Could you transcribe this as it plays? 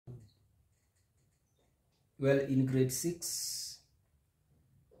Well, in grade 6,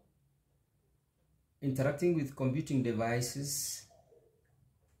 interacting with computing devices,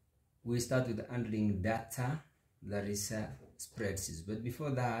 we start with handling data, that is spreadsheets. But before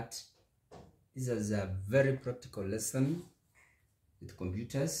that, this is a very practical lesson with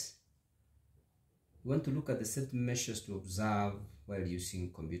computers. We want to look at the safety measures to observe while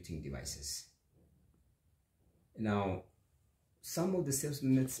using computing devices. Now, some of the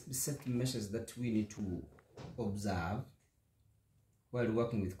safety measures that we need to observe while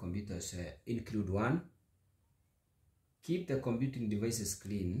working with computers include: 1, keep the computing devices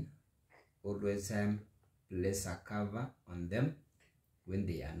clean. Always place a cover on them when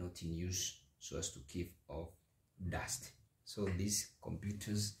they are not in use, so as to keep off dust. So these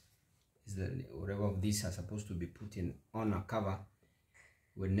computers, whatever of these are supposed to be put on a cover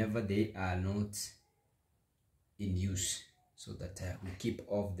whenever they are not in use, so that we keep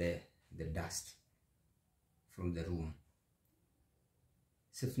off the dust from the room.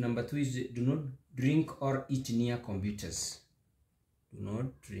 Step number 2 is do not drink or eat near computers. Do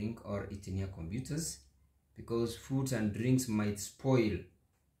not drink or eat near computers, because foods and drinks might spill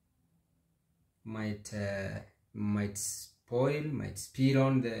on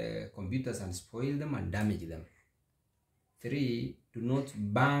the computers and spoil them and damage them. 3, do not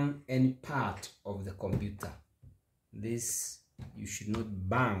bang any part of the computer. This, you should not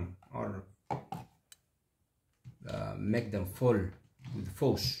bang or make them fall with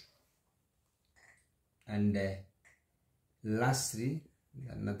force. And lastly,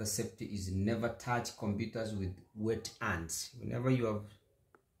 another safety is never touch computers with wet hands. Whenever you have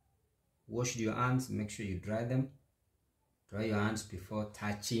washed your hands, make sure you dry them. Dry your hands before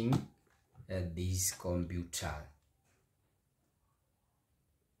touching this computer.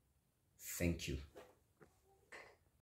 Thank you.